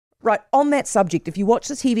Right, on that subject, if you watch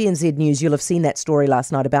the TVNZ news, you'll have seen that story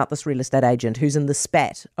last night about this real estate agent who's in the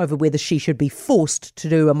spat over whether she should be forced to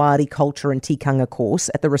do a Māori culture and tikanga course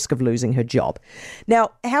at the risk of losing her job.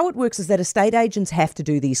 Now, how it works is that estate agents have to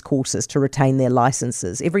do these courses to retain their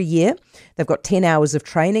licenses. Every year, they've got 10 hours of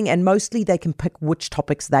training, and mostly they can pick which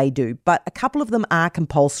topics they do. But a couple of them are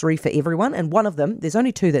compulsory for everyone, and one of them, there's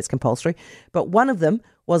only two that's compulsory, but one of them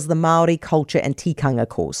was the Māori culture and tikanga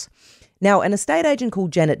course. Now, an estate agent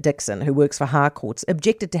called Janet Dixon, who works for Harcourts,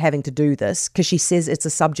 objected to having to do this because she says it's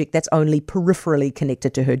a subject that's only peripherally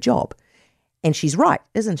connected to her job. And she's right,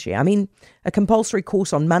 isn't she? I mean, a compulsory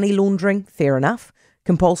course on money laundering, fair enough.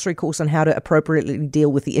 Compulsory course on how to appropriately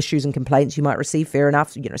deal with the issues and complaints you might receive, fair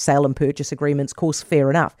enough. Sale and purchase agreements, course,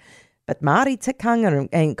 fair enough. But Māori tikanga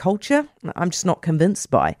and culture, I'm just not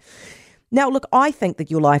convinced by. Now, look, I think that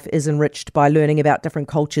your life is enriched by learning about different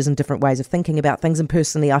cultures and different ways of thinking about things. And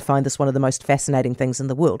personally, I find this one of the most fascinating things in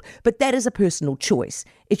the world. But that is a personal choice.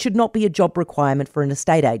 It should not be a job requirement for an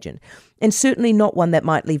estate agent. And certainly not one that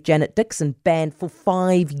might leave Janet Dixon banned for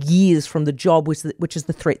 5 years from the job, which is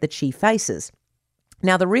the threat that she faces.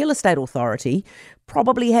 Now, the Real Estate Authority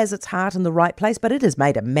probably has its heart in the right place, but it has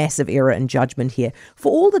made a massive error in judgment here. For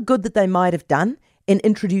all the good that they might have done in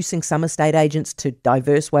introducing some estate agents to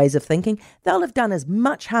diverse ways of thinking, they'll have done as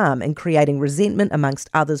much harm in creating resentment amongst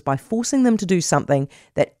others by forcing them to do something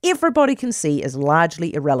that everybody can see is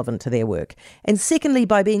largely irrelevant to their work. And secondly,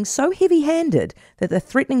 by being so heavy-handed that they're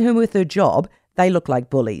threatening her with her job, they look like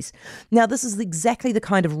bullies. Now, this is exactly the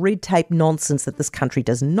kind of red tape nonsense that this country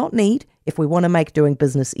does not need if we want to make doing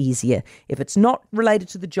business easier. If it's not related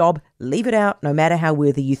to the job, leave it out, no matter how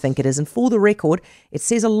worthy you think it is. And for the record, it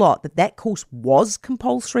says a lot that course was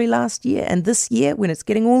compulsory last year, and this year, when it's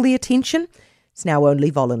getting all the attention, it's now only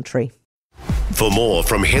voluntary. For more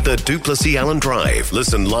from Heather du Plessis-Allan Drive,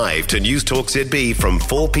 listen live to News Talk ZB from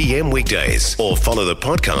 4 p.m. weekdays or follow the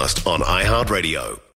podcast on iHeartRadio.